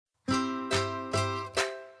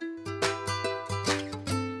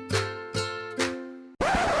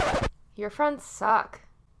Your friends suck.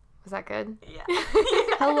 Was that good? Yeah.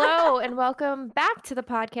 Hello and welcome back to the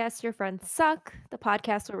podcast Your Friends Suck, the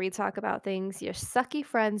podcast where we talk about things your sucky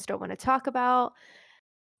friends don't want to talk about.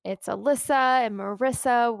 It's Alyssa and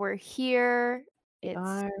Marissa. We're here.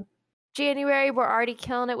 It's January. We're already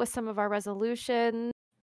killing it with some of our resolutions.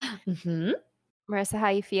 Mm-hmm. Marissa, how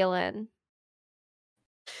you feeling?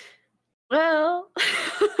 Well,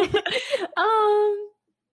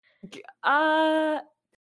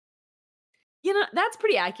 that's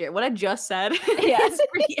pretty accurate. What I just said is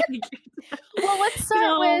pretty accurate. Well, let's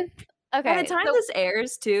start with by the time this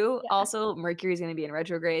airs too, also Mercury's going to be in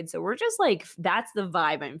retrograde. So we're just like, that's the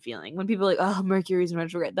vibe I'm feeling. When people are like, oh, Mercury's in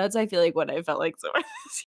retrograde. That's, I feel like, what I felt like so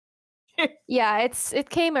much. Yeah, it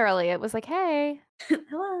came early. It was like, hey.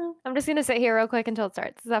 Hello. I'm just going to sit here real quick until it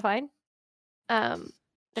starts. Is that fine?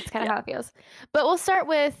 That's kind of how it feels. But we'll start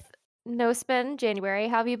with No Spin January.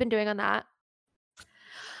 How have you been doing on that?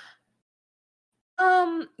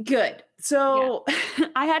 Good. So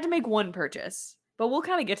I had to make one purchase, but we'll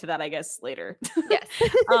kind of get to that, I guess, later. Yes.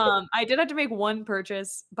 I did have to make one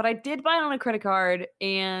purchase, but I did buy it on a credit card,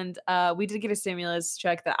 and we did get a stimulus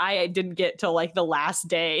check that I didn't get till like the last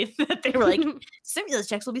day that they were like, stimulus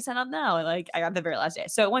checks will be sent out now. And like I got the very last day.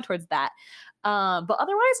 So it went towards that. But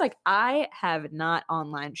otherwise, like I have not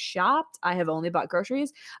online shopped. I have only bought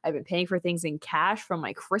groceries. I've been paying for things in cash from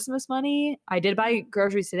my Christmas money. I did buy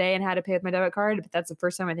groceries today and had to pay with my debit card, but that's the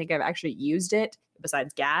first time I think I've actually used it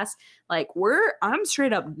besides gas. Like I'm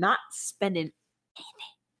straight up not spending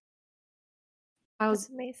anything. That's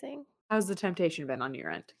amazing. How's the temptation been on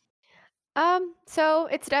your end? So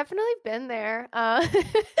it's definitely been there.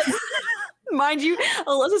 Mind you,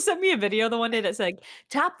 Alyssa sent me a video the one day that said,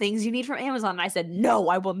 top things you need from Amazon. And I said, no,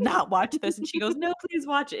 I will not watch this. And she goes, no, please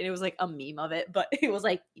watch it. And it was like a meme of it, but it was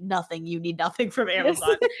like, nothing. You need nothing from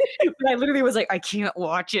Amazon. But I literally was like, I can't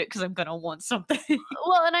watch it because I'm going to want something.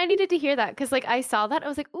 Well, and I needed to hear that because like I saw that. I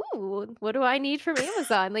was like, ooh, what do I need from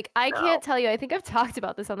Amazon? Like I can't tell you. I think I've talked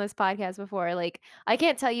about this on this podcast before. Like I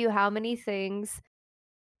can't tell you how many things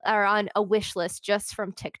are on a wish list just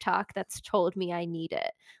from TikTok that's told me I need it.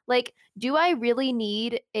 Like, do I really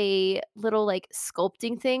need a little like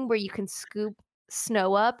sculpting thing where you can scoop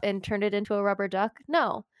snow up and turn it into a rubber duck?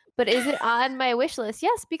 No. But is it on my wish list?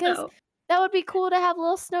 Yes, because that would be cool to have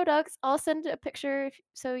little snow ducks. I'll send a picture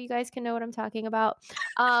so you guys can know what I'm talking about.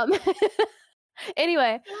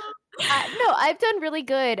 Anyway, no, I've done really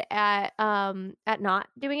good at not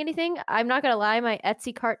doing anything. I'm not gonna lie, my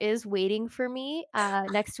Etsy cart is waiting for me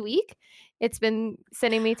next week. It's been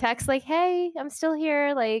sending me texts like, "Hey, I'm still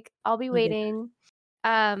here. Like, I'll be waiting."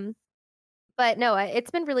 But no, it's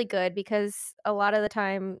been really good because a lot of the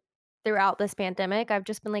time throughout this pandemic, I've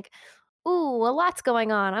just been like, "Ooh, a lot's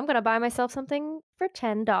going on. I'm gonna buy myself something for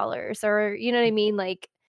 $10," or you know what I mean, like.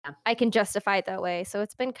 I can justify it that way. So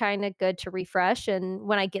it's been kind of good to refresh. And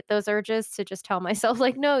when I get those urges to just tell myself,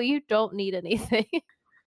 like, no, you don't need anything.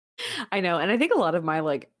 I know. And I think a lot of my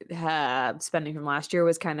like spending from last year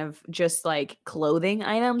was kind of just like clothing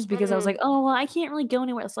items because I was like, oh, well, I can't really go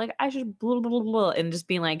anywhere. It's like, I should blah, blah, blah, blah. And just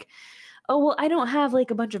being like, oh, well, I don't have like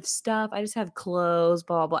a bunch of stuff. I just have clothes,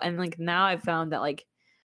 blah, blah. And like now I've found that like,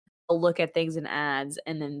 look at things in ads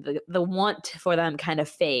and then the want for them kind of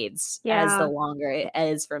fades as the longer it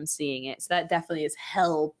is from seeing it. So that definitely has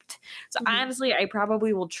helped. So honestly, I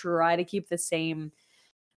probably will try to keep the same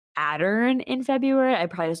pattern in February. I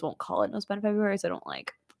probably just won't call it No Spend February, so I don't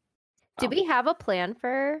like. Do we have a plan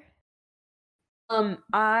for?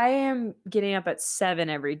 I am getting up at 7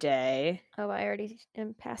 every day. Oh, I already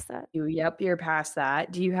am past that. Yep, you're past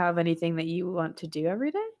that. Do you have anything that you want to do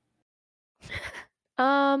every day?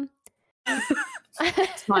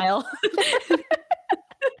 Smile.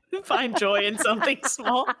 Find joy in something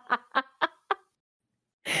small.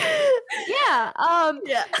 Yeah.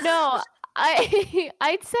 No,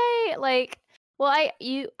 I'd say like, well,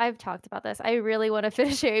 I've talked about this. I really want to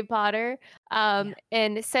finish Harry Potter. And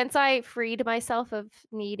since I freed myself of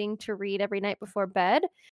needing to read every night before bed,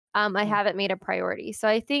 I haven't made a priority. So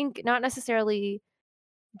I think not necessarily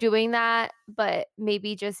doing that, but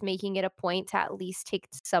maybe just making it a point to at least take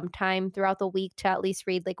some time throughout the week to at least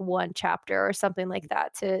read like one chapter or something like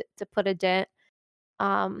that to put a dent.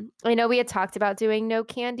 I know we had talked about doing no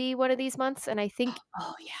candy one of these months, and I think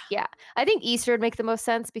I think Easter would make the most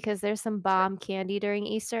sense because there's some bomb candy during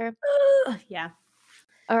Easter. Yeah.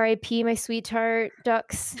 R.I.P. my sweetheart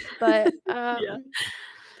ducks, but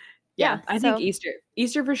Yeah, I think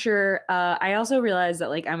Easter for sure. I also realized that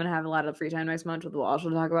like I'm gonna have a lot of free time next month, which we'll also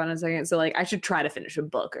talk about in a second. So like I should try to finish a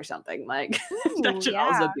book or something. Like that should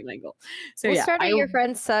also be my goal. So we'll start at Your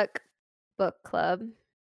Friends Suck book club.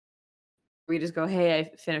 We just go, hey,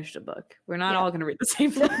 I finished a book. We're not Yeah. all going to read the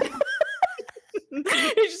same book.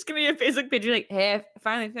 It's just going to be a Facebook page. You're like, hey, I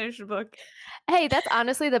finally finished a book. Hey, that's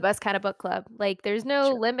honestly the best kind of book club. Like, there's no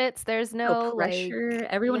Sure. limits. There's No no pressure.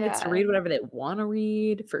 Everyone gets to read whatever they want to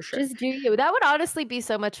read, for sure. Just do you. That would honestly be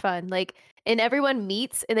so much fun. Like, and everyone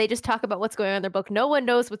meets and they just talk about what's going on in their book. No one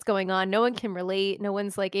knows what's going on. No one can relate. No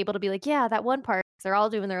one's like able to be like, yeah, that one part. They're all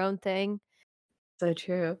doing their own thing. So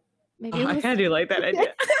true. Maybe I kind of do like that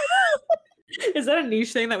idea. Is that a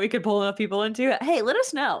niche thing that we could pull enough people into? Hey, let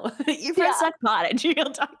us know. Your friends suck pot at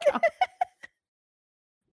gmail.com.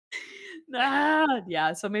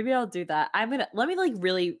 Yeah, so maybe I'll do that. Let me like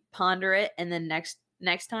really ponder it, and then next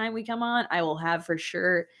time we come on, I will have for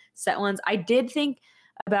sure set ones. I did think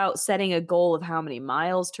about setting a goal of how many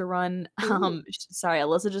miles to run. Sorry,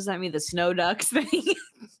 Alyssa just sent me the snow ducks thing.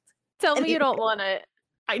 Tell me you don't want it.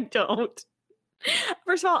 I don't.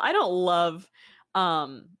 First of all, I don't love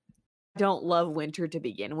winter to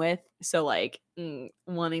begin with. So like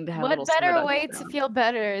wanting to have What little snow better ducks way to around. feel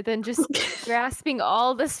better than just grasping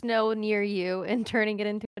all the snow near you and turning it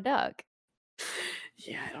into a duck?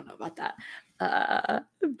 Yeah, I don't know about that.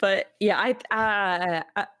 But yeah,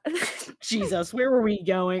 Jesus, where were we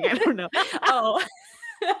going? I don't know. Oh,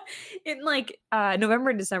 in like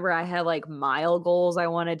November and December, I had like mile goals I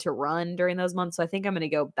wanted to run during those months. So I think I'm going to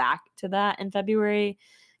go back to that in February.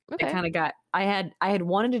 Okay. I had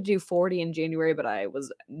wanted to do 40 in January, but I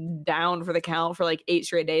was down for the count for like 8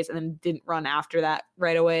 straight days and then didn't run after that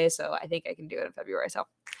right away. So I think I can do it in February. So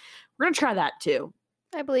we're going to try that too.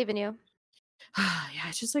 I believe in you. Yeah,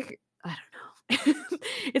 it's just like, I don't know.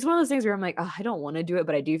 It's one of those things where I'm like, oh, I don't want to do it,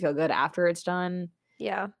 but I do feel good after it's done.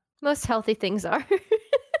 Yeah. Most healthy things are.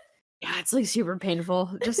 Yeah, it's like super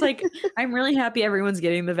painful. Just like, I'm really happy everyone's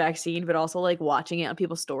getting the vaccine, but also like watching it on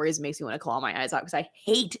people's stories makes me want to claw my eyes out because I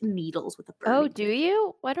hate needles with a burning. Oh, do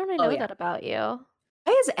you? Why don't I know that about you?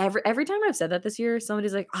 Why is every time I've said that this year,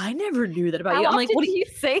 somebody's like, I never knew that about you. How I'm like, often what do you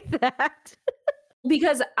say that?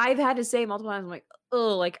 Because I've had to say multiple times, I'm like,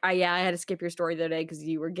 oh, like, I had to skip your story the other day because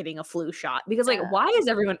you were getting a flu shot. Because, like, why is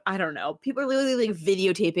everyone, I don't know, people are literally, like,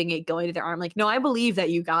 videotaping it going to their arm. Like, no, I believe that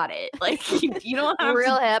you got it. Like, you don't have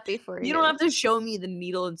real happy for you. You don't have to show me the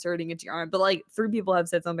needle inserting into your arm. But, like, 3 people have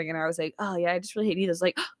said something, and I was like, oh, yeah, I just really hate needles.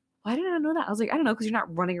 Like, why did I not know that? I was like, I don't know, because you're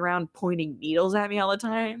not running around pointing needles at me all the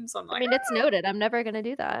time. So I'm like, I mean, it's noted. I'm never going to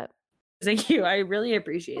do that. Thank you. I really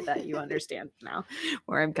appreciate that you understand now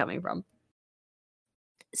where I'm coming from.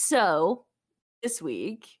 So this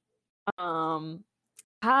week,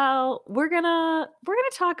 how we're gonna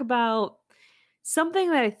talk about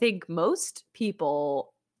something that I think most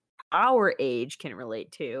people our age can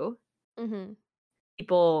relate to. Mm-hmm.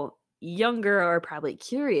 People younger are probably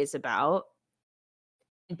curious about,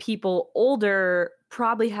 and people older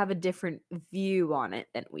probably have a different view on it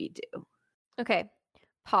than we do. Okay,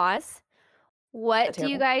 pause. What do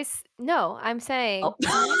you guys? No, I'm saying. Oh.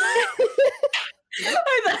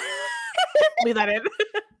 Leave that in.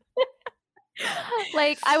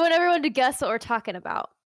 Like, I want everyone to guess what we're talking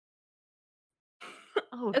about.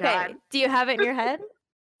 Oh, okay, God. do you have it in your head?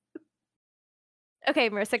 Okay,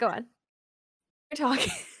 Marissa, go on.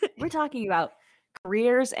 We're talking about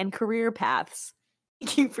careers and career paths.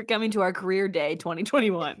 Thank you for coming to our career day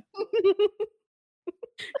 2021.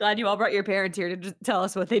 Glad you all brought your parents here to just tell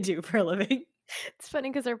us what they do for a living. It's funny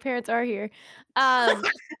because our parents are here.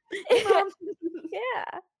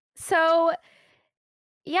 Yeah. So,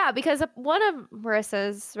 yeah, because one of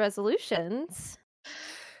Marissa's resolutions.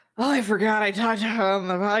 Oh, I forgot I talked to her on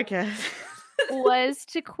the podcast. Was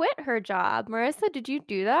to quit her job. Marissa, did you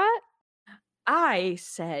do that? I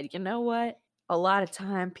said, you know what? A lot of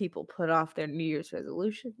time people put off their New Year's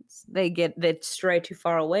resolutions. They stray too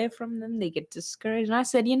far away from them. They get discouraged. And I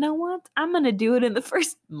said, you know what? I'm going to do it in the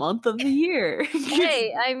first month of the year.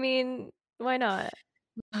 Hey, I mean, why not?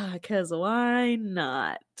 Because why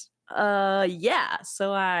not? Yeah.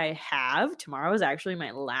 So tomorrow is actually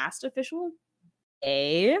my last official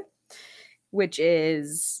day, which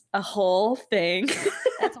is a whole thing.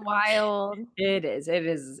 That's wild. It is. It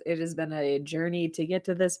has been a journey to get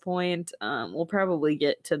to this point. We'll probably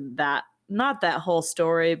get to that, not that whole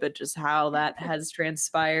story, but just how that has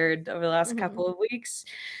transpired over the last couple of weeks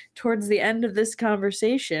towards the end of this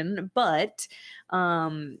conversation. But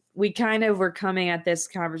we kind of were coming at this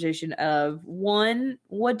conversation of, one,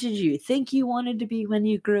 what did you think you wanted to be when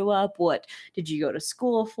you grew up? What did you go to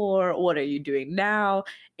school for? What are you doing now?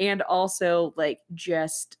 And also, like,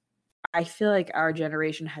 just, I feel like our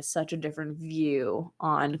generation has such a different view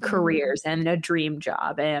on careers and a dream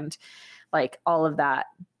job and like all of that,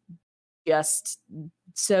 just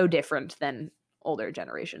so different than older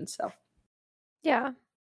generations. So yeah.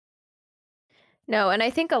 No, and I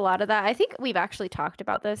think a lot of that, I think we've actually talked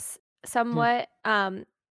about this Mm, somewhat on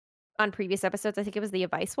previous episodes. I think it was the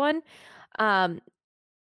advice one, um,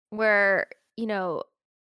 where, you know,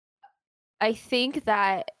 I think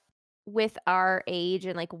that with our age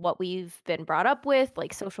and like what we've been brought up with,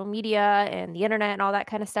 like social media and the internet and all that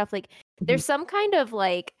kind of stuff, like mhm, there's some kind of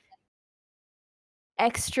like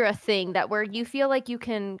extra thing that where you feel like you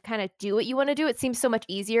can kind of do what you want to do. It seems so much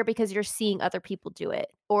easier because you're seeing other people do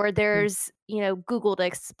it, or mm, there's, Google to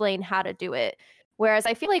explain how to do it. Whereas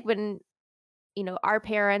I feel like when, our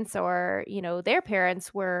parents or, their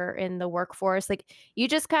parents were in the workforce, like you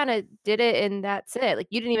just kind of did it and that's it. Like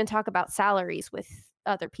you didn't even talk about salaries with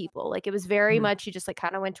other people. Like it was very mhm, much you just like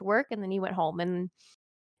kind of went to work and then you went home. And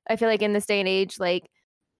I feel like in this day and age, like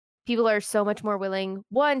people are so much more willing,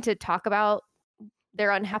 one, to talk about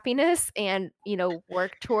their unhappiness and,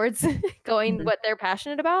 work towards going mhm. what they're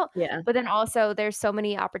passionate about. Yeah. But then also there's so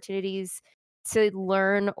many opportunities to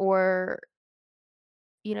learn or,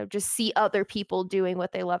 just see other people doing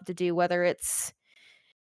what they love to do, whether it's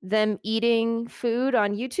them eating food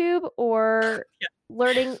on YouTube or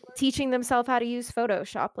teaching themselves how to use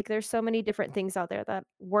Photoshop. Like there's so many different things out there that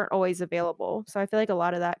weren't always available. So I feel like a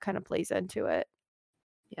lot of that kind of plays into it.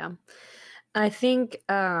 Yeah. I think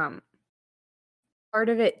part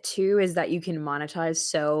of it too is that you can monetize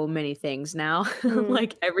so many things now. Mm,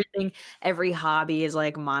 Like everything, every hobby is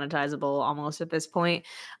like monetizable almost at this point.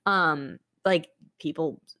 Like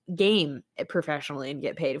people game it professionally and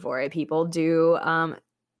get paid for it. People do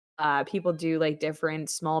like different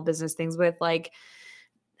small business things with like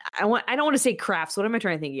I don't want to say crafts. What am I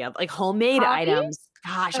trying to think of? Like homemade hobby? items.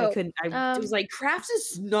 Gosh, I Oh, couldn't. I was um, like, crafts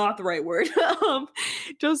is not the right word.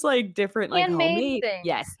 Just like different, like handmade homemade,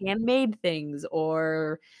 yes, things. handmade things,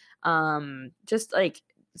 or just like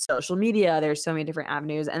social media. There's so many different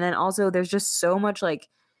avenues, and then also there's just so much like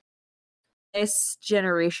this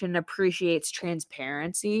generation appreciates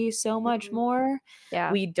transparency so much Mhm. more.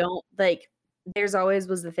 Yeah. We don't like there's always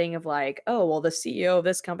was the thing of like, oh, well, the CEO of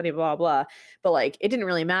this company, blah, blah. But like it didn't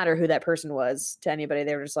really matter who that person was to anybody.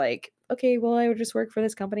 They were just like, okay, well, I would just work for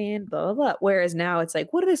this company and blah, blah, blah. Whereas now it's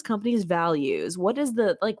like, what are this company's values? What is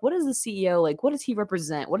the CEO like? What does he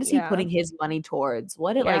represent? What is he Yeah. putting his money towards?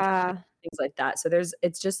 What it like Yeah. things like that. So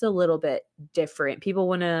it's just a little bit different. People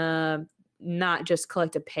want to not just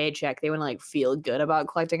collect a paycheck. They want to like feel good about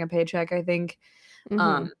collecting a paycheck, I think.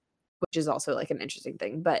 Um, Mhm. which is also like an interesting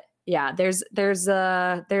thing. But yeah, there's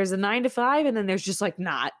a 9 to 5 and then there's just like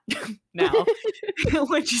not now.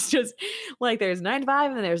 Which is just like there's 9 to 5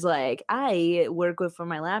 and then there's like I work with from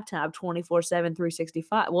my laptop 24/7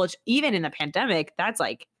 365. Well, even in the pandemic, that's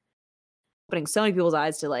like opening so many people's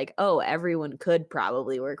eyes to like, oh, everyone could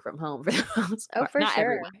probably work from home for the most Oh, part. for Not sure.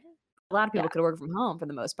 everyone. A lot of Yeah. people could work from home for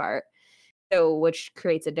the most part. So which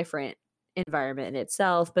creates a different environment in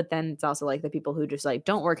itself. But then it's also like the people who just like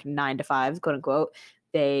don't work 9 to 5, quote unquote.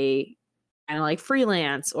 They kind of like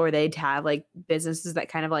freelance or they'd have like businesses that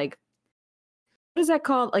kind of like what is that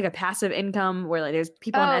called? Like a passive income where like there's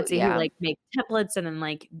people on Oh, Etsy who yeah. like make templates and then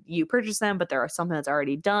like you purchase them, but there are something that's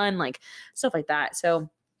already done, like stuff like that. So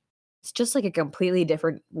it's just like a completely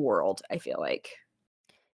different world, I feel like.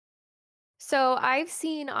 So I've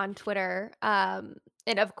seen on Twitter, and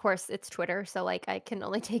of course it's Twitter, so like I can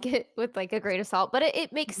only take it with like a grain of salt, but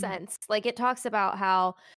it makes Mhm. sense. Like it talks about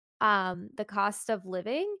how the cost of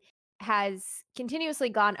living has continuously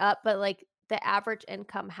gone up, but like the average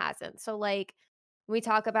income hasn't. So like we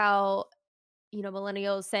talk about,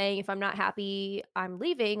 millennials saying if I'm not happy, I'm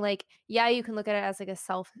leaving, like, yeah, you can look at it as like a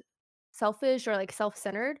selfish or like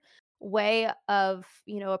self-centered way of,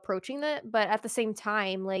 approaching that. But at the same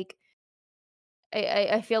time, like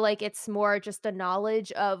I feel like it's more just a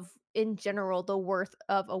knowledge of, in general, the worth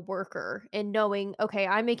of a worker and knowing, okay,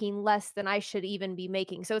 I'm making less than I should even be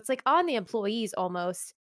making. So it's like on the employees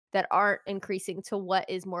almost that aren't increasing to what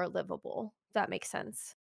is more livable. If that makes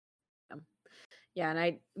sense. Yeah,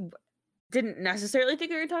 and didn't necessarily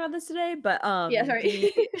think we were talking about this today, but Yeah,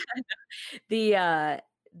 sorry. the uh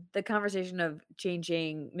the conversation of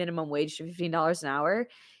changing minimum wage to $15 an hour,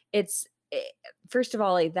 it's first of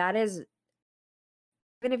all, like that is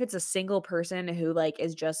even if it's a single person who like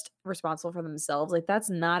is just responsible for themselves, like that's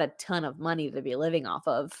not a ton of money to be living off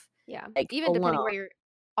of Yeah. like Even alone. depending where you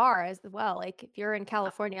are as well. Like if you're in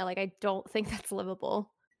California, like I don't think that's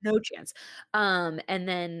livable. No chance. And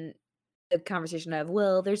then the conversation of,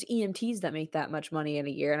 well, there's EMTs that make that much money in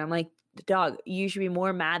a year. And I'm like, dog, you should be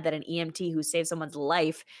more mad that an EMT who saved someone's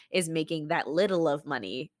life is making that little of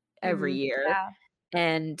money every Mhm. year. Yeah.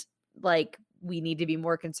 And like we need to be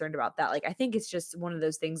more concerned about that. Like, I think it's just one of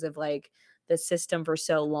those things of like the system for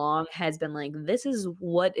so long has been like, this is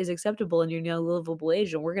what is acceptable in your new livable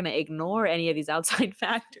age, and we're going to ignore any of these outside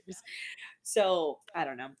factors. So I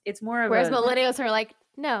don't know. It's more of Whereas a millennials are like,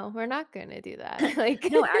 no, we're not going to do that.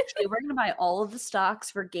 Like, no, actually, we're gonna buy all of the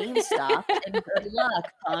stocks for GameStop, and good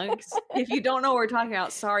luck, punks. If you don't know what we're talking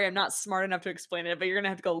about, sorry, I'm not smart enough to explain it, but you're gonna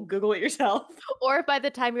have to go Google it yourself. or by the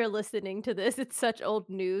time you're listening to this, it's such old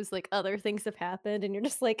news. Like other things have happened, and you're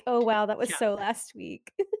just like, oh wow, that was Yeah. so last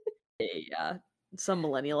week. Yeah. Some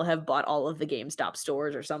millennial have bought all of the GameStop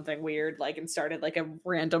stores or something weird, like, and started like a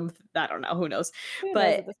random, I don't know, who knows. Who knows But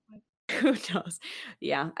at this point? who knows?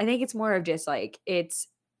 Yeah. I think it's more of just like it's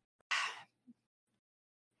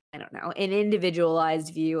I don't know, an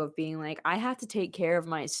individualized view of being like, I have to take care of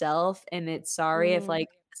myself. And it's sorry if Mm. like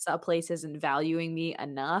some place isn't valuing me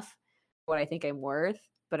enough what I think I'm worth,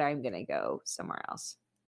 but I'm gonna go somewhere else.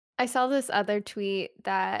 I saw this other tweet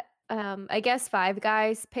that I guess Five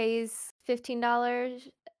Guys pays $15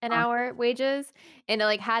 an Uh, hour wages, and it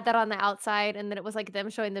like had that on the outside, and then it was like them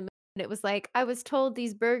showing them, and it was like, I was told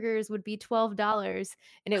these burgers would be $12,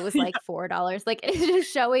 and it was yeah. like $4. Like it's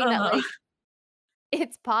just showing that Uh-huh. like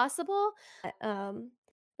it's possible.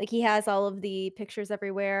 Like he has all of the pictures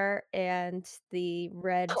everywhere and the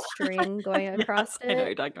red string going across I know what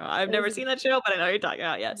you're it. talking about. I've It never was, seen that show, but I know what you're talking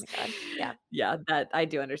about. oh Yes. my God. Yeah. Yeah, that I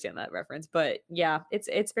do understand that reference. But yeah, it's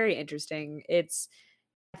very interesting.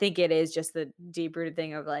 I think it is just the deep rooted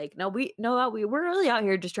thing of like, we're really out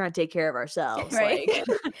here just trying to take care of ourselves. Right. Like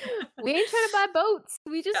We ain't trying to buy boats.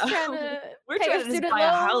 We just yeah, trying to we're pay our trying to just student buy a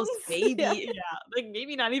house, loans. maybe. Yeah. Yeah. Like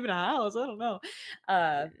maybe not even a house. I don't know.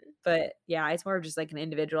 But yeah, it's more of just like an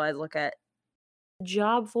individualized look at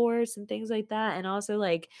job force and things like that. And also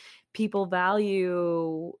like people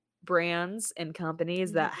value brands and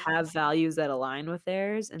companies that Mhm. have values that align with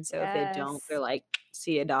theirs. And so if they don't, they're Yes. like,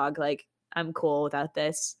 see a dog, like I'm cool without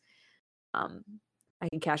this. Um, I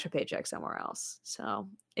can cash a paycheck somewhere else. So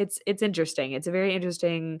it's interesting. It's a very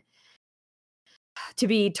interesting to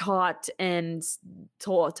be taught and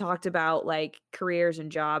talked about like careers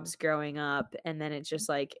and jobs growing up, and then it's just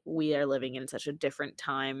like we are living in such a different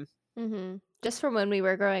time. Just from when we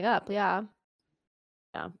were growing up. Yeah.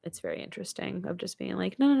 Yeah, it's very interesting of just being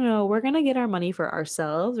like, no, no, no, we're gonna get our money for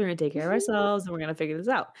ourselves. We're gonna take care of ourselves, and we're gonna figure this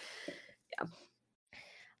out. Yeah,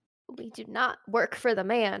 We do not work for the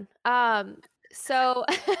man. So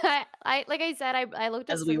I like I said, I looked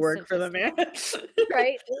up as we some work for the statistics, man.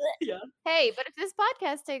 right? Yeah. Hey, but if this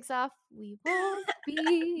podcast takes off, we won't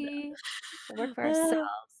be. We'll work for ourselves.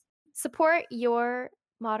 Support your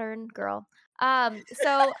modern girl.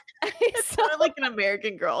 So It so sounded like an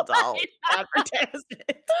American Girl doll advertisement.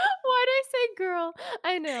 why did I say girl?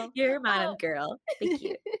 I know. You're a modern girl. Thank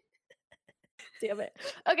you. Damn it.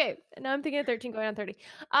 Okay, now I'm thinking of 13 going on 30.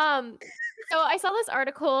 So I saw this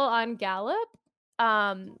article on Gallup,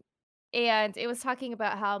 um, and it was talking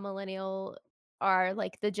about how millennial are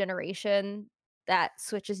like the generation that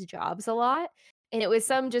switches jobs a lot. And it was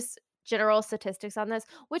some just general statistics on this,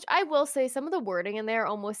 which I will say some of the wording in there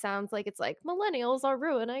almost sounds like it's like millennials are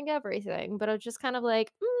ruining everything, but it's just kind of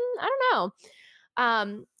like, I don't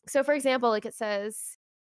know. So for example, like it says,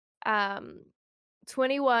 um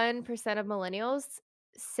 21% of millennials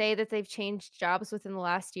say that they've changed jobs within the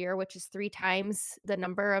last year, which is 3 times the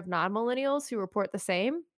number of non-millennials who report the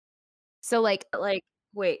same. So, like, Like,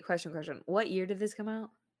 wait, question. What year did this come out?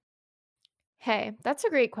 hey, that's a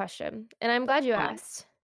great question, and I'm glad you Oh, asked.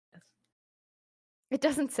 yes. It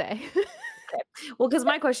doesn't say. Well, because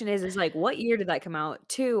my question is like, what year did that come out?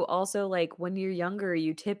 Two, also, like, when you're younger,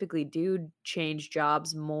 you typically do change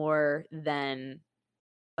jobs more than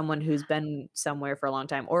someone who's been somewhere for a long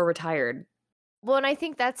time or retired. Well, and I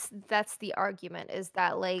think that's the argument is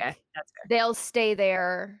that, Okay, like, that's fair. they'll stay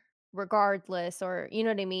there regardless or you know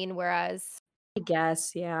what I mean? Whereas I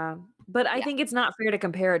guess, yeah. But I yeah. think it's not fair to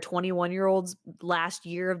compare a 21-year-old's last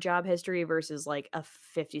year of job history versus like a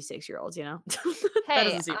 56-year-old's, you know? That Hey,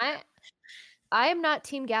 doesn't seem I am not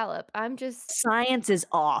Team Gallup. I'm just science is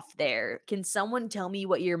off there. Can someone tell me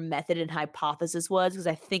what your method and hypothesis was? Because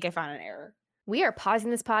I think I found an error. we are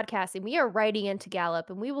pausing this podcast and we are writing into Gallup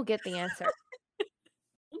and we will get the answer.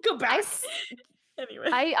 Go back. s- Anyway.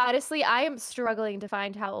 I honestly, I am struggling to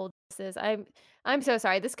find how old this is. I'm so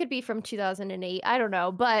sorry. This could be from 2008. I don't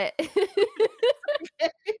know, but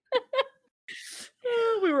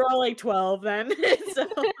We were all like 12 then. so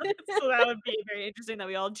that would be very interesting that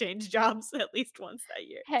we all changed jobs at least once that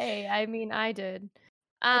year. hey, I mean, I did.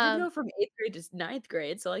 I did go from 8th grade to 9th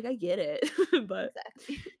grade, so like I get it. But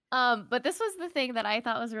Exactly. But this was the thing that I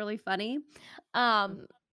thought was really funny. Um,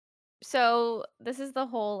 So this is the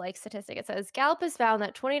whole like statistic. It says Gallup has found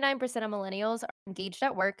that 29% of millennials are engaged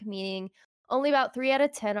at work, meaning only about 3 out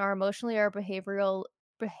of 10 are emotionally or oh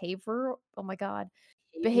my god,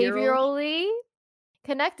 Behavioral. behaviorally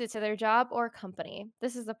connected to their job or company.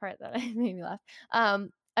 This is the part that made me laugh.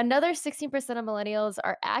 Another 16% of millennials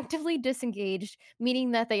are actively disengaged,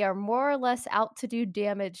 meaning that they are more or less out to do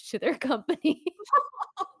damage to their company.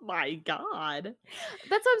 Oh my god.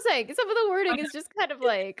 That's what I'm saying. Some of the Am wording I is just kind of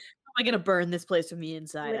like gonna burn this place from the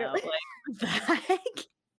inside literally. out? Like, what the heck?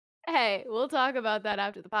 Hey, we'll talk about that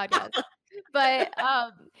after the podcast. But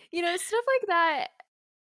stuff like that,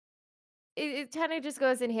 it kind of just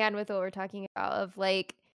goes in hand with what we're talking about of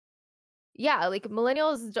like, yeah, like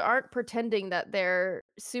millennials aren't pretending that they're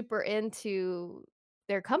super into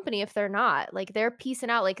their company if they're not. Like they're piecing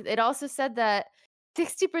out. Like it also said that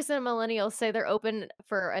 60% of millennials say they're open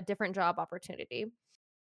for a different job opportunity.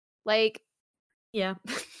 Like Yeah.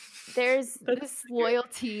 there's That's this accurate.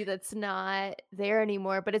 loyalty that's not there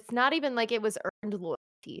anymore, but it's not even like it was earned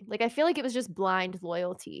loyalty. Like I feel like it was just blind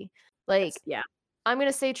loyalty. Like Yeah. I'm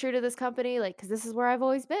gonna stay true to this company, like because this is where I've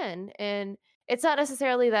always been. And it's not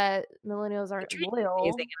necessarily that millennials They aren't treat me amazing loyal.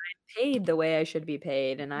 and I'm paid the way I should be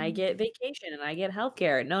paid and I get Mhm. vacation and I get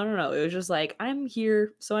healthcare. No, no, no. It was just like, I'm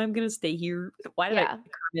here, so I'm gonna stay here. Why did I Yeah.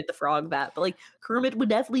 Kermit the Frog that? But like Kermit would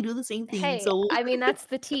definitely do the same thing. Hey, So I mean, that's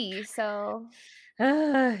the tea, so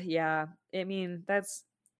yeah. I mean, that's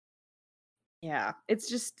yeah. It's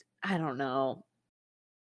just I don't know.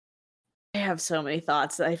 I have so many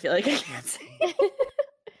thoughts that I feel like I can't say.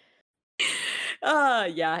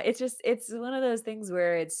 Yeah, it's one of those things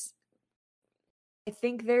where I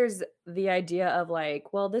think there's the idea of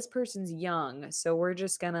like, well, this person's young, so we're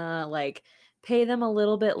just gonna like pay them a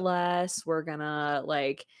little bit less. We're gonna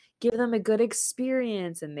like give them a good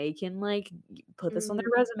experience and they can like put this on their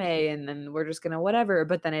Mhm. resume and then we're just gonna whatever.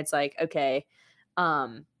 But then it's like,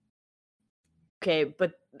 um, okay,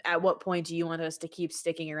 but at what point do you want us to keep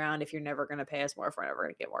sticking around if you're never gonna pay us more if we're never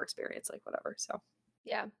gonna get more experience? Like whatever. So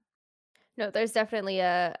Yeah. No, there's definitely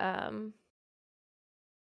a,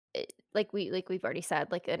 like we've already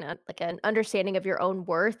said, like an understanding of your own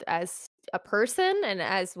worth as a person and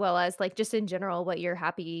as well as, like, just in general what you're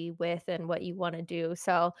happy with and what you wanna do,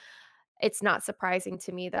 so it's not surprising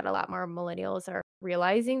to me that a lot more millennials are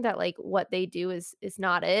realizing that, like, what they do is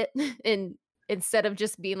not it, and instead of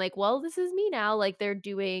just being like, "Well, this is me now," like, they're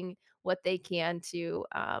doing what they can to,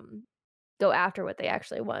 go after what they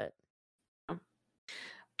actually want, which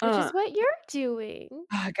uh is what you're doing.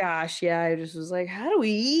 oh gosh, yeah, I just was like, how do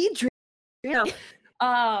we know,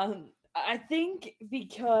 I think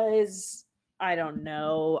because I don't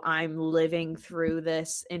know, I'm living through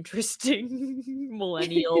this interesting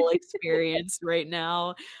millennial experience right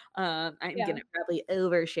now. I'm Yeah. gonna probably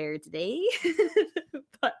overshare today,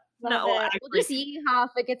 but Love no, it. We'll actually, just yeehaw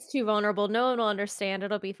if it gets too vulnerable. No one will understand.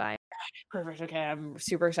 It'll be fine. perfect. Okay, I'm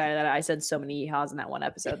super excited that I said so many yeehaws in that one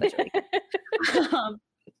episode. That's really good.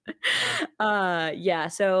 Yeah.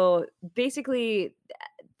 So basically,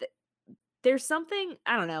 there's something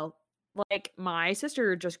I don't know. Like my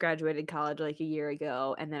sister just graduated college like a year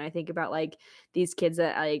ago, and then I think about like these kids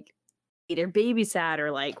that like either babysat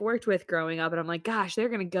or like worked with growing up, and I'm like, gosh, they're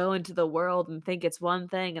gonna go into the world and think it's one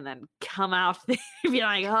thing, and then come out and be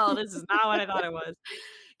like, oh, this is not what I thought it was.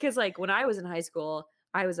 Because like when I was in high school,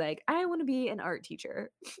 I was like, I want to be an art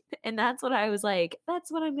teacher, and that's what I was like.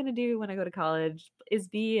 That's what I'm gonna do when I go to college is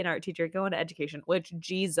be an art teacher, go into education. Which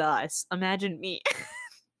Jesus, imagine me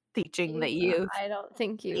teaching the Jesus, youth. I don't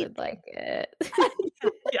think you would like it.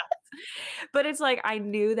 Yeah. But it's like I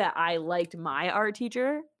knew that I liked my art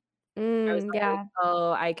teacher. I was like, Yeah.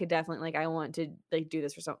 "Oh, I could definitely like, I want to, like, do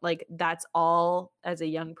this for some" like, that's all as a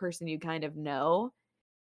young person you kind of know.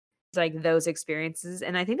 It's like those experiences,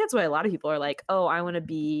 and I think that's why a lot of people are like, "Oh, I wanna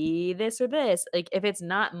be this or this." Like, if it's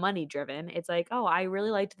not money driven, it's like, "Oh, I really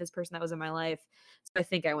liked this person that was in my life, so I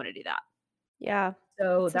think I wanna do that." Yeah.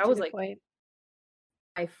 So, That's that such a was, good like, point.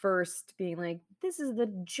 my first being like, "This is the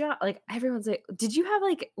job." Like, everyone's like did you have,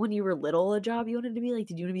 like, when you were little, a job you wanted to be? Like,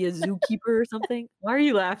 did you wanna be a zookeeper or something? Why are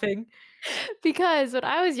you laughing? Because when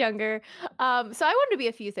I was younger, so I wanted to be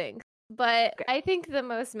a few things, but Okay. I think the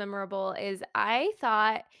most memorable is I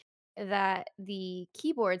thought that the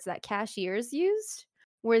keyboards that cashiers used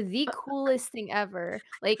were the coolest thing ever.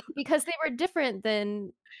 Like, because they were different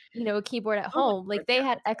than, a keyboard at Oh, home. like, Like they yeah,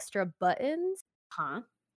 had that's extra buttons. huh?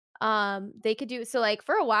 They could do so like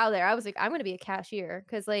for a while there, I was like, I'm gonna be a cashier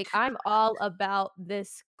because like I'm all about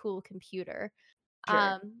this cool computer.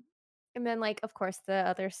 Sure. And then like of course the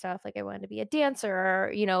other stuff, like I wanted to be a dancer or,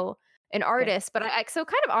 an Okay. artist. But I so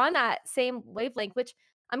kind of on that same wavelength, which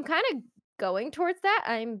I'm kind of going towards that.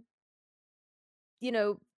 I'm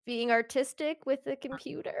being artistic with the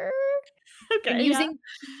computer and Okay, yeah. using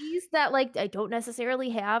keys that like I don't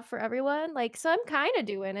necessarily have for everyone. Like, so I'm kind of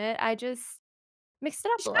doing it. I just mixed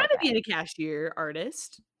it up a She's little trying to bit. be a cashier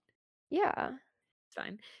artist. Yeah. It's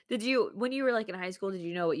fine. Did you when you were, like, in high school, did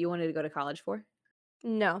you know what you wanted to go to college for?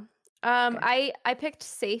 No. Okay. I picked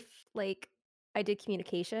safe, like I did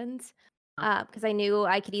communications, Uh, because I knew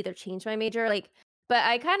I could either change my major, like, but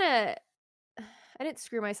I kind of I didn't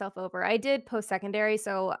screw myself over. I did post-secondary,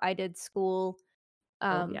 so I did school,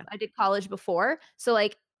 oh, yeah. I did college before. So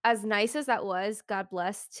like as nice as that was, God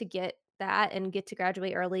bless to get that and get to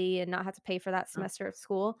graduate early and not have to pay for that Uh, semester of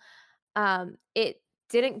school. It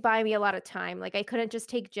didn't buy me a lot of time. Like I couldn't just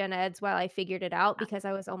take gen eds while I figured it out because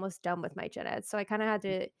I was almost done with my gen eds. So I kind of had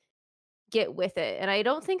to get with it. And I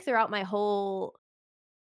don't think throughout my whole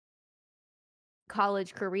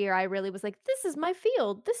college career I really was like, this is my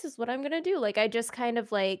field. This is what I'm going to do. Like I just kind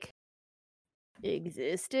of like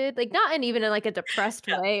existed, like not in even in like a depressed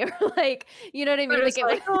yeah. way or like, you know what I We're mean? Like just it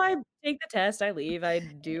like, "Oh, I take the test, I leave, I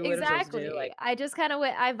do what I'm supposed to do," exactly. like, I just kind of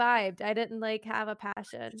went I vibed. I didn't like have a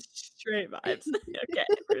passion. straight vibes. Okay,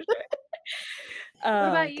 for sure. What Oh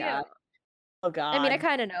about you? god. Oh I mean, I god.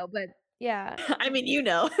 kind of know, but yeah. I mean, you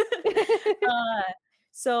know. Uh,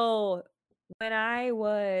 so when I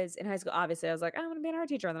was in high school, obviously, I was like, "I wanna be an art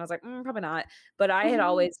teacher," and then I was like, probably not." But I had Mhm.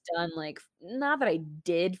 always done, like not that I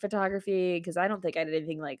did photography, because I don't think I did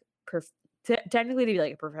anything, like, technically to be,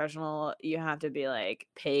 like, a professional, you have to be, like,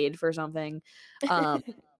 paid for something. Um,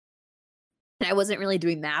 and I wasn't really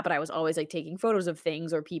doing that, but I was always, like, taking photos of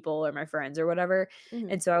things or people or my friends or whatever,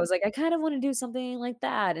 Mhm. and so I was like, "I kind of wanna do something like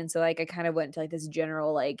that," and so, like, I kind of went to, like, this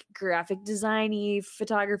general, like, graphic designy,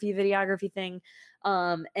 photography, videography thing,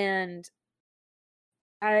 and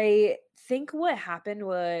I think what happened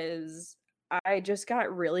was I just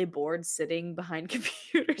got really bored sitting behind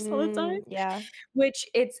computers all the time, Yeah. which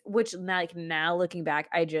like now looking back,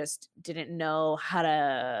 I just didn't know how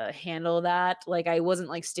to handle that. Like I wasn't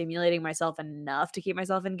like stimulating myself enough to keep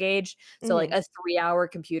myself engaged. So like Mhm. a 3-hour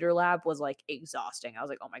computer lab was like exhausting. I was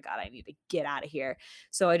like, "Oh my God, I need to get out of here."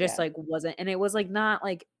 So I just Yeah. like wasn't, and it was like not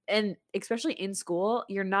like, and especially in school,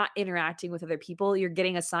 you're not interacting with other people. You're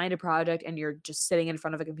getting assigned a project and you're just sitting in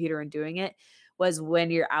front of a computer and doing it. Was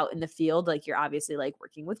when you're out in the field, like you're obviously like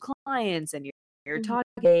working with clients and you're Mhm. talking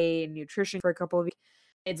a nutrition for a couple of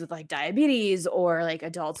kids with like diabetes or like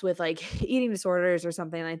adults with like eating disorders or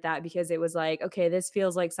something like that, because it was like, okay, this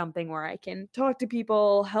feels like something where I can talk to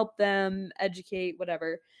people, help them, educate,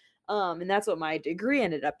 whatever. And that's what my degree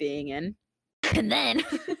ended up being in. And then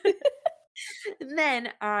and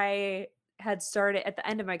then I had started at the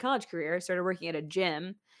end of my college career, I started working at a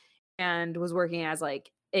gym and was working as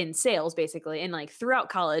like in sales basically. And like throughout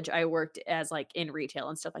college, I worked as like in retail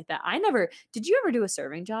and stuff like that. I never did you ever do a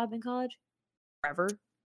serving job in college? Ever?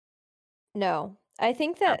 No. I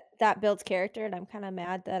think Oh, that that builds character, and I'm kinda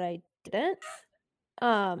mad that I didn't.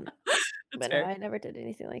 Um, that's but no, fair. I never did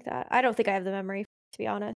anything like that. I don't think I have the memory, to be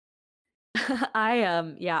honest.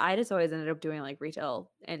 Yeah, I just always ended up doing like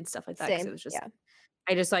retail and stuff like that because it Same, was just yeah.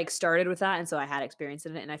 I just, like, started with that, and so I had experience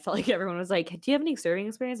in it, and I felt like everyone was like, "Do you have any serving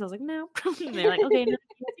experience?" I was like, "No." And they're like, "Okay, no,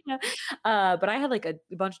 yes, but I had, like, a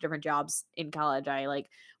bunch of different jobs in college. I, like,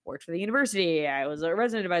 worked for the university, I was a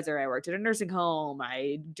resident advisor, I worked at a nursing home,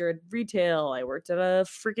 I did retail, I worked at a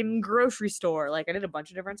freaking grocery store, like, I did a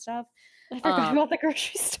bunch of different stuff. I forgot Um about the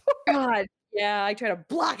grocery store. God, yeah, I try to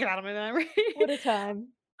block it out of my memory. What a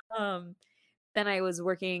time. Um, then I was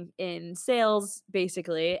working in sales,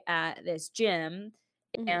 basically, at this gym,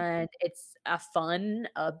 Mhm, and it's a fun,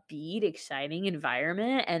 upbeat, exciting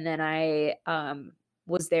environment, and then I,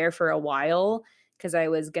 was there for a while because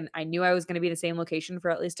I knew I was gonna be in the same location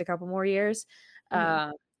for at least a couple more years, mhm,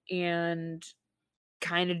 uh, and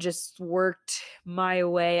kinda just worked my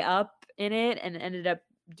way up in it and ended up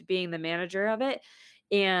being the manager of it,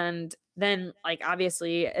 and then, like,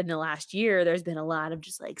 obviously, in the last year, there's been a lot of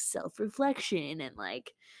just, like, self-reflection and,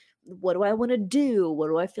 like, what do I wanna do? What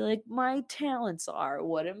do I feel like my talents are?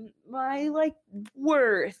 What am I, like,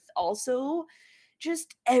 worth? Also,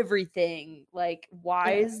 just everything, like,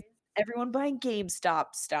 why yeah. is everyone buying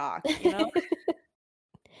GameStop stock, you know?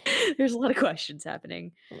 There's a lot of questions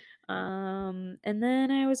happening. And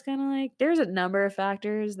then I was kinda like there's a number of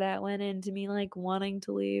factors that went into me, like, wanting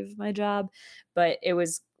to leave my job, but it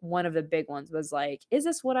was one of the big ones was like, "Is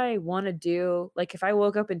this what I wanna do?" Like, if I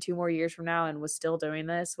woke up in 2 more years from now and was still doing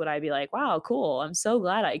this, would I be like, "Wow, cool. I'm so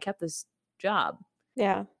glad I kept this job."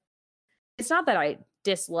 Yeah. It's not that I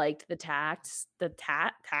disliked the tasks,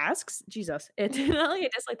 Jesus. It's not like I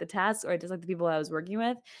disliked the tasks or I disliked the people I was working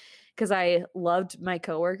with, because I loved my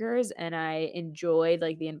coworkers and I enjoyed,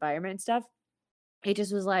 like, the environment and stuff. it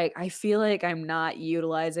just was like, I feel like I'm not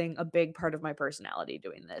utilizing a big part of my personality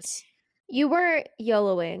doing this. You were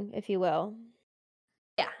YOLOing, if you will.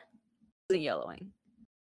 Yeah, wasn't YOLOing,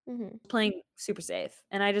 Mhm. playing super safe.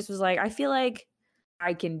 And I just was like, I feel like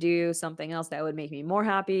I can do something else that would make me more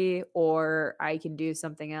happy, or I can do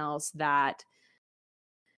something else that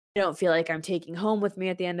I don't feel like I'm taking home with me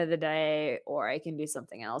at the end of the day, or I can do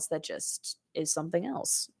something else that just is something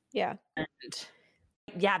else. Yeah. And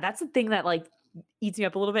yeah, that's the thing that like eats me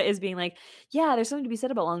up a little bit is being like, yeah, there's something to be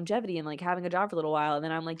said about longevity and like having a job for a little while. And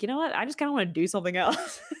then I'm like, you know what? I just kind of want to do something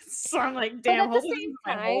else. So I'm like, But damn, at the hopefully this same is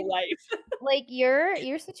my time, whole life. like, your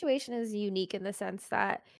situation is unique in the sense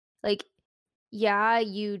that, like, yeah,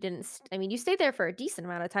 you didn't I mean, you stayed there for a decent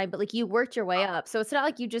amount of time, but, like, you worked your way up. So it's not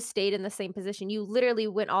like you just stayed in the same position. You literally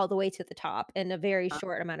went all the way to the top in a very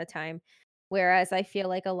short amount of time. Whereas I feel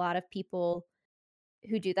like a lot of people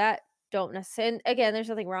who do that don't necessarily, and again, there's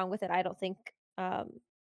nothing wrong with it. I don't think,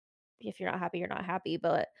 if you're not happy, you're not happy,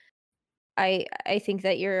 but I think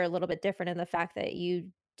that you're a little bit different in the fact that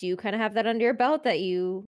you do kinda have that under your belt, that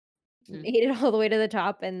you Mhm. made it all the way to the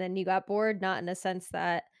top and then you got bored, not in a sense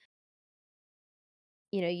that,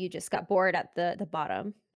 you just got bored at the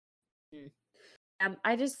bottom. Mm.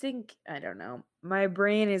 I just think I don't know. My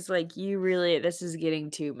brain is like, you really this is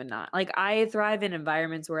getting too like I thrive in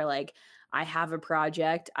environments where like I have a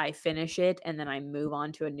project, I finish it, and then I move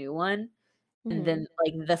on to a new one. And Mhm. then,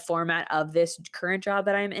 like, the format of this current job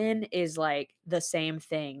that I'm in is, like, the same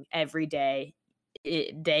thing every day,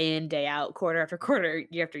 day in, day out, quarter after quarter,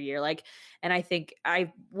 year after year, like and I think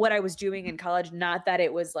what I was doing in college, not that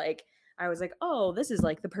it was, like I was like, "Oh, this is,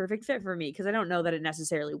 like, the perfect fit for me," because I don't know that it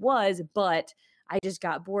necessarily was, but I just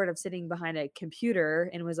got bored of sitting behind a computer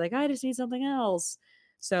and was like, "I just need something else."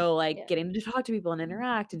 So, like, Yeah. getting to talk to people and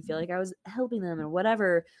interact and feel like I was helping them and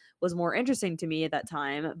whatever was more interesting to me at that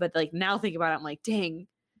time, but, like, now thinking about it, I'm like, "Dang,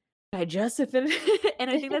 I just have finished." And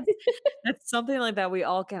I think that's something like that we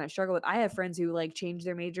all kinda struggle with. I have friends who, like, changed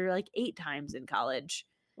their major, like, 8 times in college,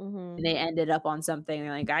 and Mhm. they ended up on something,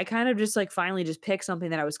 like, I kind of just, like, finally just picked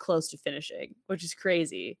something that I was close to finishing, which is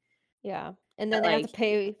crazy. Yeah, and then But, they have to like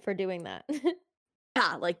pay for doing that.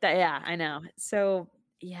 yeah, like that yeah, I know. So,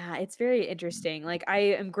 yeah, it's very interesting. Like, I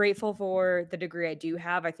am grateful for the degree I do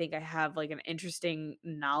have. I think I have, like, an interesting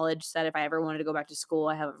knowledge set. If I ever wanted to go back to school,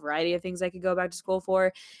 I have a variety of things I could go back to school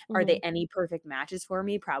for. Are they Mhm. any perfect matches for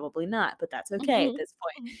me? Probably not, but that's okay at Mhm. this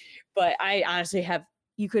point. But I honestly have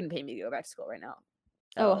you couldn't pay me to go back to school right now.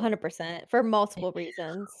 Oh, So 100% for multiple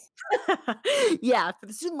reasons. yeah, for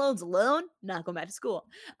the student loans alone, not going back to school.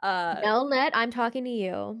 Uh Nelnet, I'm talking to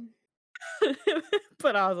you.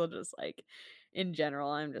 but also just like in general,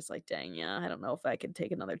 I'm just like, dang, yeah, I don't know if I can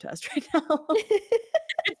take another test right now.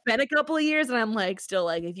 It's been a couple of years and I'm like still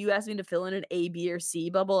like if you asked me to fill in an A, B, or C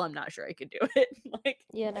bubble, I'm not sure I could do it. Like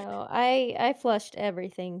I flushed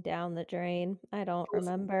everything down the drain. I don't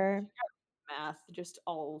remember. math just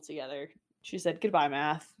all together. She said, goodbye,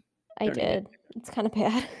 math. I Don't need did. It's kinda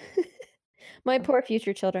bad. My poor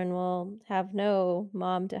future children will have no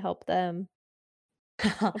mom to help them.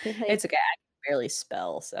 it. I'll be like, It's okay. I can barely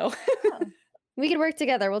spell, so "Oh, we could work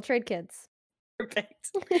together, we'll trade kids."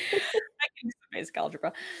 perfect. I can do some basic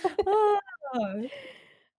algebra. Oh,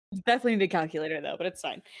 definitely need a calculator though, but it's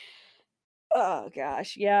fine. Oh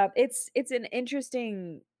gosh, yeah, it's an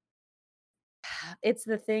interesting it's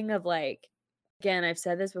the thing of like again, I've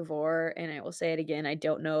said this before and I will say it again, I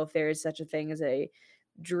don't know if there is such a thing as a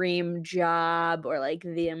dream job or like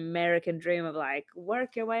the American dream of like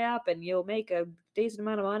work your way up and you'll make a decent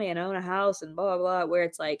amount of money and own a house and blah blah blah, where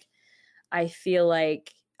it's like I feel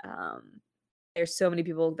like there's so many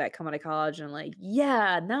people that come out of college and like,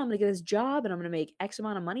 yeah, now I'm gonna get this job and I'm gonna make X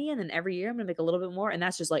amount of money and then every year I'm gonna make a little bit more. And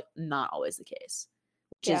that's just like not always the case,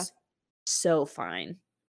 which Yeah, is so fine.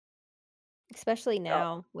 especially So,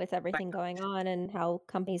 now with everything going on and how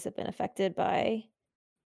companies have been affected by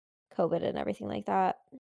COVID and everything like that.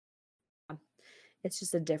 it's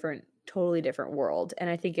just a different, totally different world. And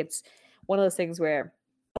I think it's one of those things where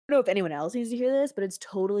I don't know if anyone else needs to hear this, but it's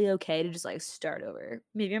totally okay to just like start over.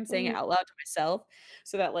 Maybe I'm saying it Mhm. out loud to myself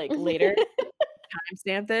so that like later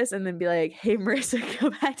timestamp this and then be like, hey, Marissa,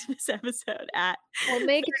 go back to this episode at We'll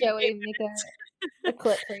make 38 Joey make minutes. a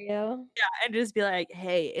clip for you. Yeah, and just be like,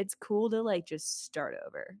 hey, it's cool to like just start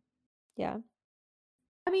over. Yeah.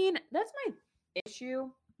 I mean, that's my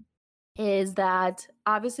issue is that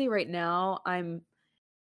obviously right now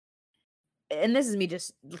and this is me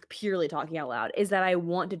just purely talking out loud, is that I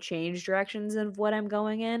want to change directions of what I'm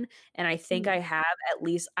going in. And I think Mhm. I have at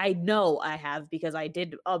least, I know I have because I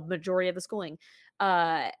did a majority of the schooling,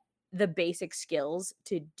 uh, the basic skills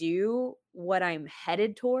to do what I'm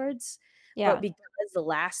headed towards. But Yeah. because the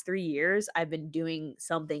last 3 years I've been doing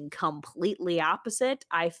something completely opposite,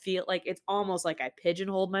 I feel like it's almost like I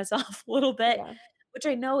pigeonholed myself a little bit, Yeah. which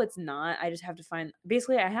I know it's not. I just have to find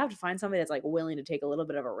basically, I have to find somebody that's, like, willing to take a little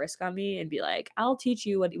bit of a risk on me and be like, "I'll teach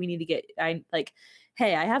you what we need to get." I like,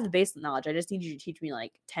 "Hey, I have the base knowledge. I just need you to teach me,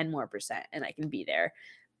 like, 10 more percent, and I can be there."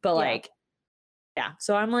 But, Yeah. like, yeah,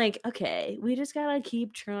 so I'm like, "Okay, we just gotta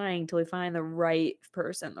keep trying till we find the right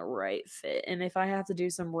person, the right fit, and if I have to do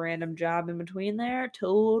some random job in between there,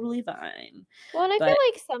 totally fine." Well, and I feel But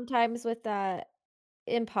like sometimes with that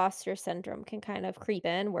imposter syndrome can kind of creep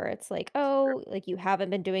in where it's like, "Oh, like, you haven't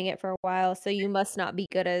been doing it for a while, so you must not be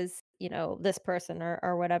good as, this person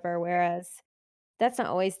or whatever," whereas that's not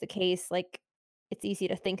always the case, like, it's easy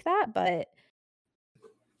to think that, but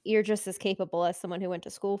you're just as capable as someone who went to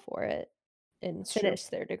school for it and it's true.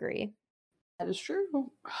 finished their degree. That is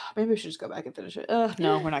true. Maybe we should just go back and finish it. Ugh,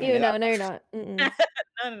 no, we're not gonna You do know, that. no, you're not. Mm-mm.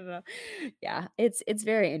 No, no, no. Yeah, it's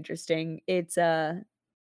very interesting.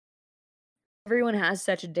 Everyone has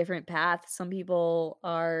such a different path. Some people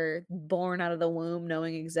are born out of the womb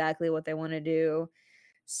knowing exactly what they wanna do.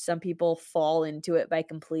 Some people fall into it by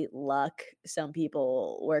complete luck. Some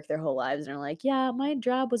people work their whole lives and are like, "Yeah, my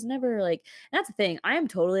job was never like." And that's the thing. I am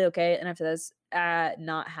totally okay, and after this,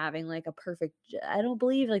 not having like a perfect. I don't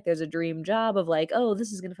believe like there's a dream job of like, oh,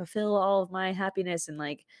 this is gonna fulfill all of my happiness and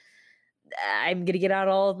like I'm gonna get out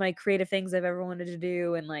all of my creative things I've ever wanted to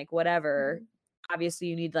do and like whatever. Mhm. Obviously,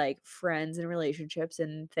 you need like friends and relationships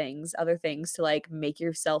and things, other things to like make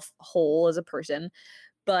yourself whole as a person.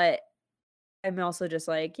 But I'm also just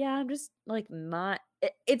like, yeah, I'm just like not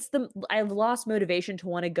it's the I've lost motivation to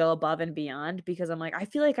wanna go above and beyond because I'm like, I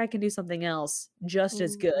feel like I can do something else just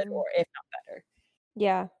as good Mhm. or if not better.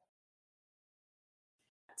 Yeah.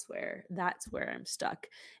 That's where I'm stuck.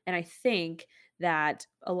 And I think that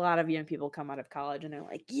a lot of young people come out of college and they're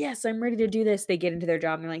like, "Yes, I'm ready to do this." They get into their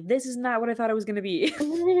job and they're like, "This is not what I thought it was gonna be."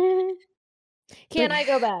 Can Like, I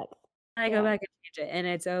go back? I go Yeah. back and change it, and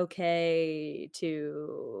it's okay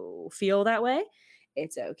to feel that way.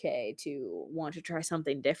 It's okay to want to try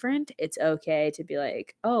something different. It's okay to be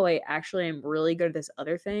like, "Oh, wait, actually, I'm really good at this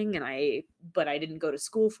other thing, and but I didn't go to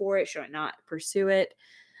school for it. Should I not pursue it?"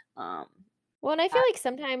 Um, Well, and I feel that like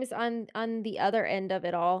sometimes on the other end of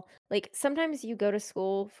it all, like, sometimes you go to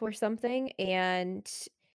school for something and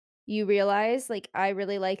you realize, like, I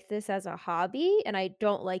really like this as a hobby, and I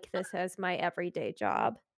don't like this as my everyday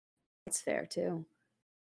job. it's fair too.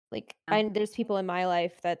 Like, Yeah, and there's people in my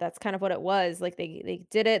life that that's kind of what it was, like, they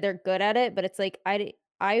did it, they're good at it, but it's like,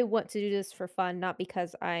 I want to do this for fun, not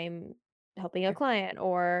because I'm helping a fair. client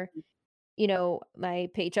or, my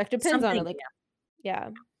paycheck It's depends on something it, like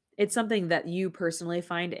yeah. it's something that you personally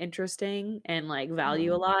find interesting and, like,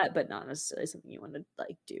 value a Mhm. lot, but not necessarily something you wanna,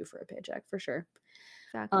 like, do for a paycheck, for sure.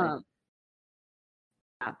 Exactly. Um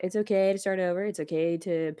Yeah, it's okay to start over, it's okay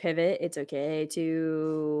to pivot, it's okay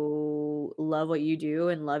to love what you do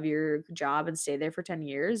and love your job and stay there for 10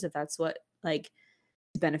 years if that's what, like,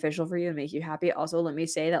 is beneficial for you and make you happy. Also, let me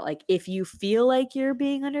say that, like, if you feel like you're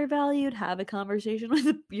being undervalued, have a conversation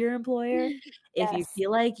with your employer. If you Yes.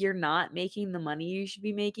 feel like you're not making the money you should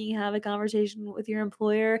be making, have a conversation with your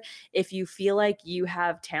employer. If you feel like you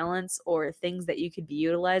have talents or things that you could be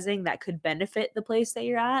utilizing that could benefit the place that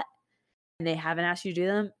you're at, and they haven't asked you to do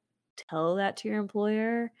them, tell that to your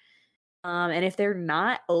employer. And if they're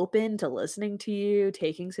not open to listening to you,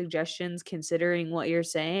 taking suggestions, considering what you're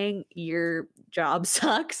saying, your job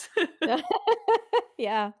sucks,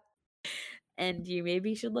 Yeah. and you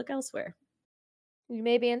maybe should look elsewhere. You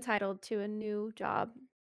may be entitled to a new job.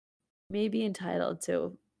 Maybe entitled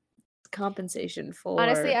to compensation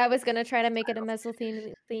Honestly, for I was gonna try to make it a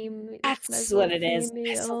theme that's what it is.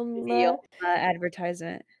 mesothelioma, Mesothelioma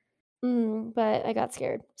advertisement. but I got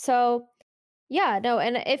scared. So, yeah, no,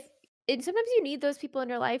 and sometimes you need those people in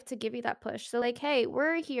your life to give you that push. So, like, "Hey,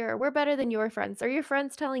 we're here. We're better than your friends." Are your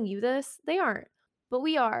friends telling you this? They aren't, but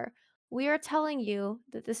we are. We are telling you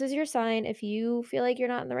that this is your sign if you feel like you're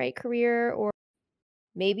not in the right career or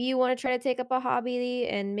maybe you wanna try to take up a hobby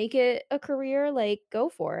and make it a career, like, go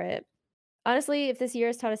for it. Honestly, if this year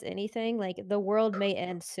has taught us anything, like, the world may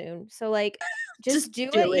end soon. So, like, Just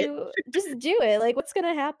do it. just do it, like, what's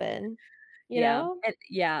gonna happen? You Yeah, know? and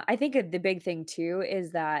yeah, I think the big thing too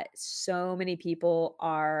is that so many people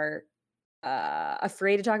are,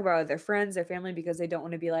 afraid to talk about it with their friends, their family, because they don't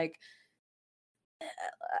wanna be like,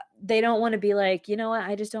 they don't wanna be like, "You know what?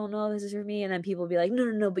 I just don't know if this is for me," and then people be like, "No,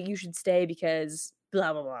 no, no, but you should stay because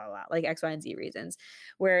blah, blah, blah, blah," like X, Y, and Z reasons.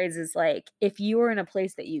 Whereas it's like, if you are in a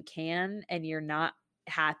place that you can and you're not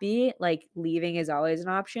happy, like, leaving is always an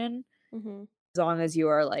option, Mhm. as long as you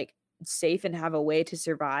are, like, safe and have a way to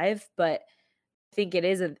survive. But I think it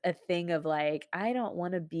is a thing of like, I don't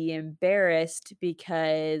want to be embarrassed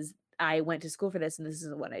because I went to school for this and this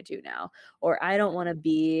isn't what I do now. Or I don't want to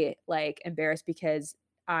be like embarrassed because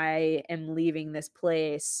I am leaving this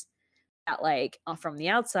place that like from the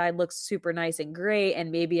outside looks super nice and great,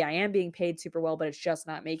 and maybe I am being paid super well, but it's just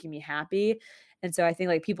not making me happy. And so I think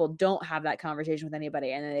like people don't have that conversation with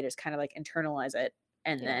anybody, and then they just kind of like internalize it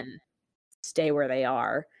and Yeah. then stay where they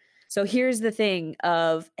are. So here's the thing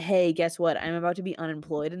of, hey, guess what? I'm about to be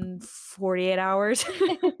unemployed in 48 hours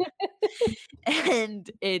and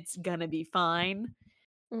it's gonna be fine.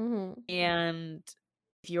 Mm-hmm. And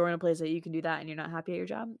if you're in a place that you can do that and you're not happy at your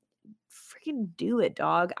job, freaking do it,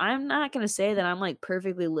 dog. I'm not gonna say that I'm like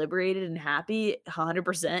perfectly liberated and happy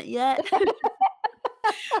 100% yet.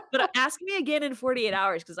 But ask me again in 48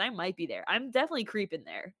 hours because I might be there. I'm definitely creeping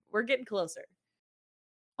there. We're getting closer.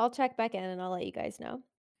 I'll check back in and I'll let you guys know.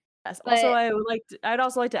 Yes. Also, But I'd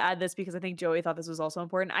also like to add this because I think Joey thought this was also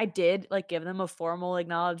important. I did like give them a formal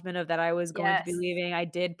acknowledgement of that I was going to be yes, leaving. I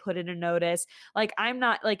did put in a notice. Like I'm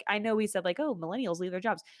not like, I know we said like, oh, millennials leave their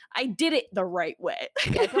jobs. I did it the right way.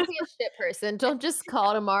 yeah, don't be a shit person. Don't just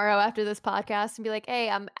call tomorrow after this podcast and be like, "Hey,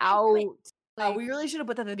 I'm out." Like, We really should have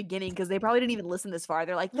put that at the beginning because they probably didn't even listen this far.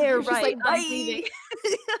 They're like, They're they're just right. like, "I'm leaving."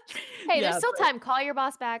 Hey, Yeah, there's still but time. Call your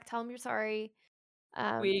boss back. Tell him you're sorry.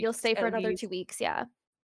 You'll weeks stay for at another least. 2 weeks. Yeah.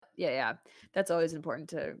 Yeah. That's always important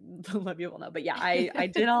to let people know. But yeah, I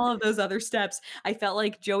did all of those other steps. I felt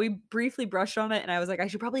like Joey briefly brushed on it and I was like, I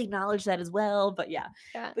should probably acknowledge that as well. But yeah.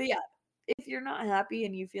 Yeah. But yeah, if you're not happy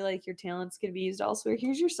and you feel like your talents can be used elsewhere,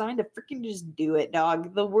 here's your sign to freaking just do it,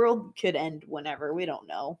 dog. The world could end whenever. We don't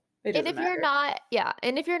know. It And doesn't if you're matter. not, yeah,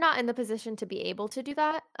 and if you're not in the position to be able to do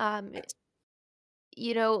that,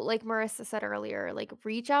 like Marissa said earlier, like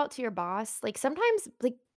reach out to your boss. Like sometimes,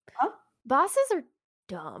 like Huh? bosses are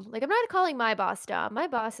dumb. Like I'm not calling my boss dumb. My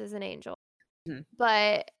boss is an angel, Mhm.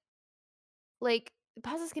 but like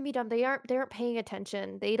bosses can be dumb. They aren't paying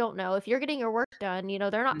attention. They don't know if you're getting your work done.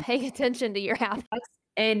 They're not paying attention to your happiness.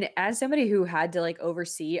 And as somebody who had to like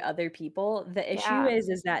oversee other people, the issue Yeah.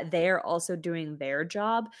 is that they're also doing their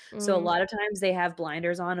job. So a Mm, lot of times they have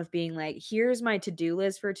blinders on of being like, here's my to-do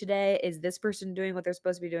list for today. Is this person doing what they're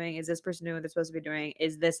supposed to be doing? Is this person doing what they're supposed to be doing?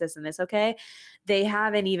 Is this, and this okay? They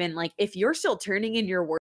haven't even like, if you're still turning in your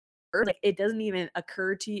work, like it doesn't even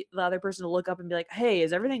occur to the other person to look up and be like, hey,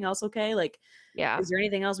 is everything else okay? Like, yeah. is there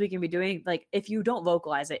anything else we can be doing? Like, if you don't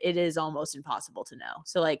vocalize it, it is almost impossible to know.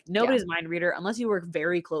 So, like, Yeah. nobody's a mind reader unless you work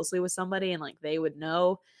very closely with somebody and like they would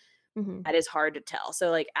know. Hmm. That is hard to tell.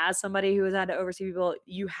 So, like, as somebody who has had to oversee people,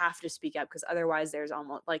 you have to speak up because otherwise, there's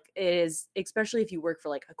almost like it is, especially if you work for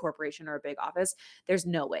like a corporation or a big office, there's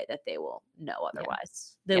no way that they will know Yeah.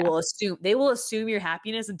 otherwise. They Yeah. will assume your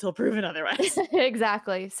happiness until proven otherwise.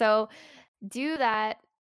 Exactly. So do that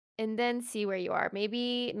and then see where you are.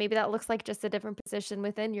 Maybe that looks like just a different position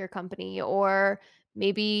within your company, or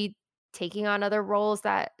maybe taking on other roles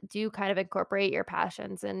that do kind of incorporate your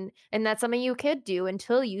passions, and that's something you could do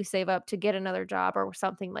until you save up to get another job or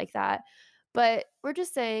something like that. But we're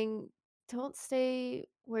just saying don't stay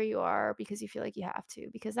where you are because you feel like you have to,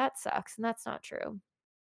 because that sucks and that's not true.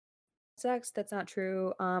 Sex, that's not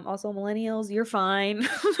true. Also, millennials, you're fine.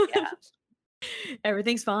 Yeah.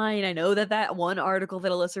 Everything's fine. I know that that one article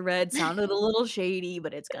that Alyssa read sounded a little shady,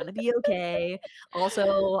 but it's gonna be okay.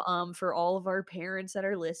 Also, for all of our parents that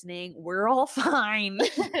are listening, we're all fine.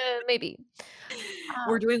 Maybe.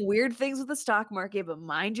 We're Um, doing weird things with the stock market, but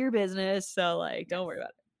mind your business. So, like, don't worry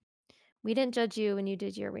about we didn't judge you when you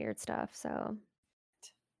did your weird stuff, so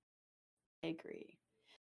it. I agree.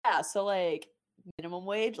 Yeah, so like minimum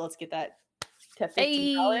wage, let's get that to $15.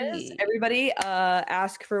 hey. Everybody,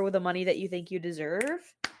 ask for the money that you think you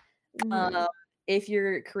deserve. Mhm. If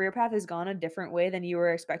your career path has gone a different way than you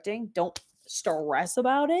were expecting, don't stress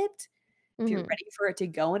about it. If you're Mhm. ready for it to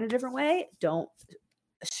go in a different way, don't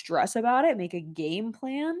stress about it. Make a game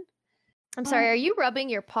plan. I'm sorry, Um, are you rubbing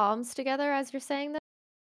your palms together as you're saying that?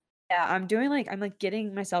 yeah, I'm like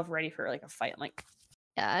getting myself ready for like a fight. I'm like,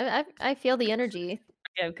 Yeah, I feel the energy.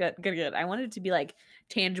 yeah, good. I wanted it to be like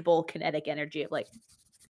tangible kinetic energy of like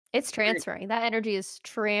It's transferring. That energy is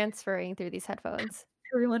transferring through these headphones.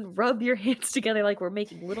 everyone rub your hands together like we're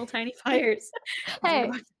making little tiny fires.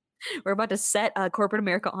 Hey. We're about to set corporate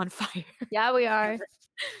America on fire. Yeah, we are.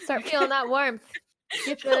 Start feeling that warmth.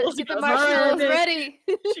 Get Alyssa the goes, marshmallows "I'm in." ready.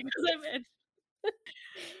 She goes, I'm in.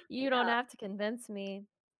 You don't have to convince me.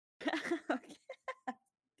 Okay.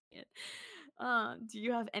 Yeah. Do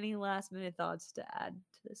you have any last minute thoughts to add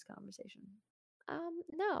to this conversation?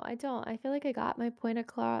 No, I don't. I feel like I got my point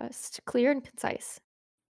across clear and concise.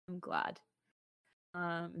 I'm glad.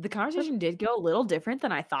 The conversation did go a little different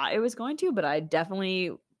than I thought it was going to, but I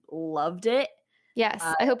definitely loved it. Yes,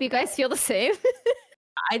 I hope you guys feel the same.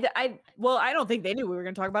 Well, I don't think they knew we were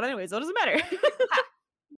going to talk about it anyway, so it doesn't matter.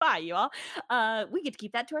 Bye, you all. We get to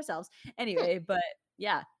keep that to ourselves anyway. But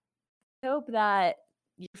yeah, I hope that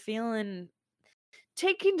you're feeling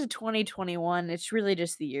taking to 2021. It's really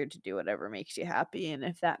just the year to do whatever makes you happy, and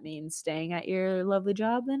if that means staying at your lovely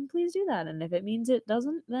job, then please do that. And if it means it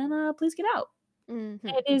doesn't, then please get out.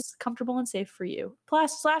 It is comfortable and safe for you.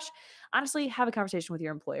 Plus, honestly, have a conversation with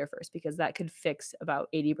your employer first, because that could fix about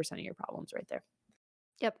 80% of your problems right there.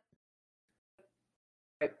 Yep.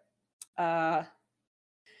 That's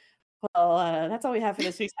all we have for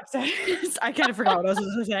this week's episode. I kind of forgot what I was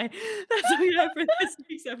going to say. That's all we have for this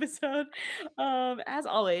week's episode. As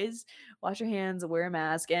always, wash your hands, wear a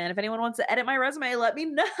mask, and if anyone wants to edit my resume, let me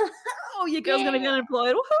know. Your girl's going to be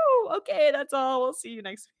unemployed. Woohoo! Okay, that's all. We'll see you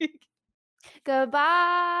next week.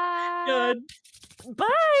 Goodbye.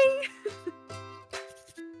 Bye.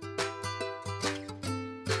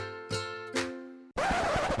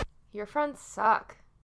 Your friends suck.